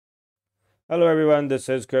Hello everyone, this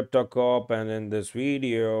is Crypto Corp, and in this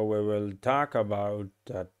video we will talk about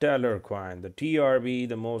the Tellor coin, the TRB,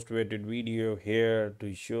 the most rated video here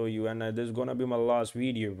to show you. And this is gonna be my last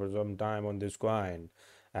video for some time on this coin,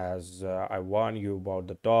 as I warned you about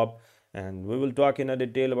the top. And we will talk in a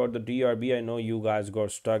detail about the TRB. I know you guys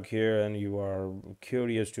got stuck here and you are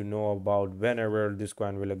curious to know about whenever this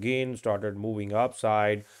coin will again started moving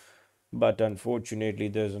upside, but unfortunately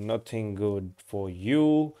there's nothing good for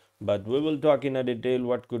you. But we will talk in a detail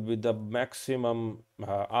what could be the maximum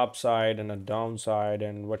upside and a downside,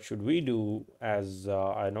 and what should we do, as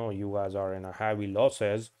I know you guys are in a heavy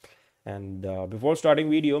losses. And before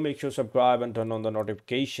starting video, make sure subscribe and turn on the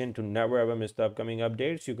notification to never ever miss the upcoming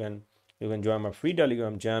updates. You can join my free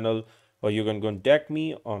Telegram channel, or you can contact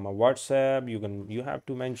me on my WhatsApp. You have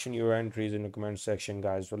to mention your entries in the comment section,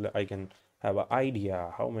 guys, so that I can have an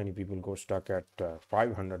idea how many people go stuck at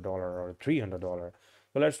 $500 or $300.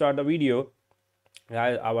 So let's start the video.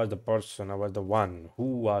 I was the person, I was the one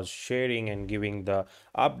who was sharing and giving the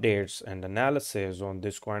updates and analysis on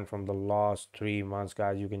this coin from the last 3 months,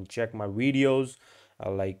 guys. You can check my videos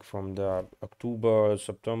like from the October,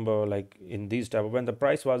 September, like in these type of when the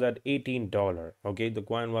price was at $18. Okay, the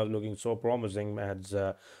coin was looking so promising, as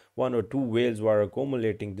one or two whales were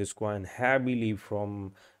accumulating this coin heavily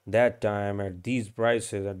from that time at these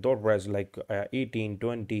prices, at those prices like 18,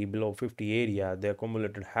 20, below 50 area. They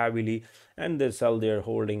accumulated heavily and they sell their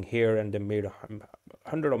holding here, and they made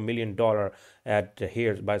 $100 million at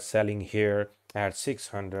here by selling here at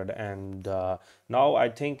 600. And now I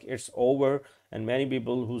think it's over, and many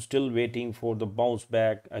people who still waiting for the bounce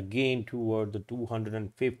back again toward the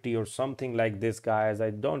 250 or something like this, guys. I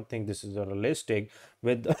don't think this is a realistic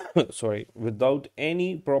with sorry, without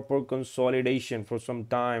any proper consolidation for some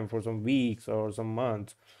time, for some weeks or some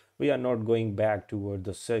months. We are not going back toward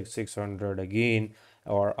the 600 again,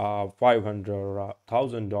 or 500 or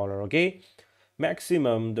 $1,000. Okay,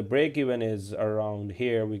 maximum the break even is around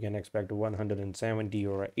here. We can expect 170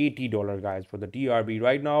 or $80, guys, for the TRB.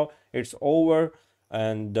 Right now it's over,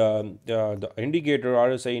 and the indicator,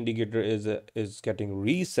 RSI indicator, is getting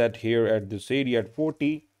reset here at this area at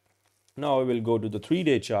 40. Now I will go to the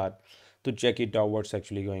 3-day chart to check it out what's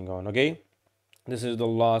actually going on. Okay, this is the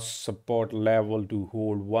last support level to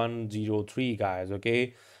hold 103, guys.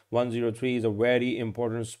 Okay, 103 is a very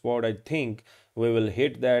important spot. I think we will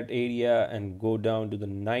hit that area and go down to the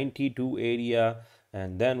 92 area,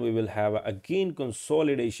 and then we will have again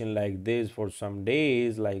consolidation like this for some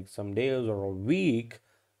days, like some days or a week.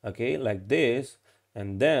 Okay, like this.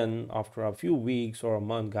 And then after a few weeks or a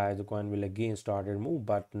month, guys, the coin will again start to move,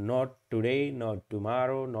 but not today, not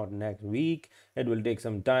tomorrow, not next week. It will take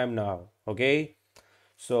some time now. Okay,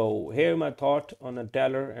 so here my thought on a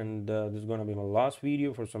Tellor, and this is going to be my last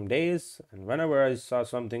video for some days. And whenever I saw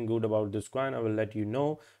something good about this coin, I will let you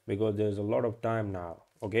know, because there's a lot of time now.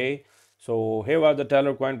 Okay, so here was the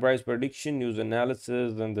Tellor coin price prediction, news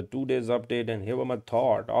analysis, and the 2 days update. And here were my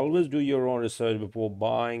thought. Always do your own research before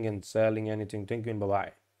buying and selling anything. Thank you and bye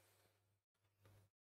bye.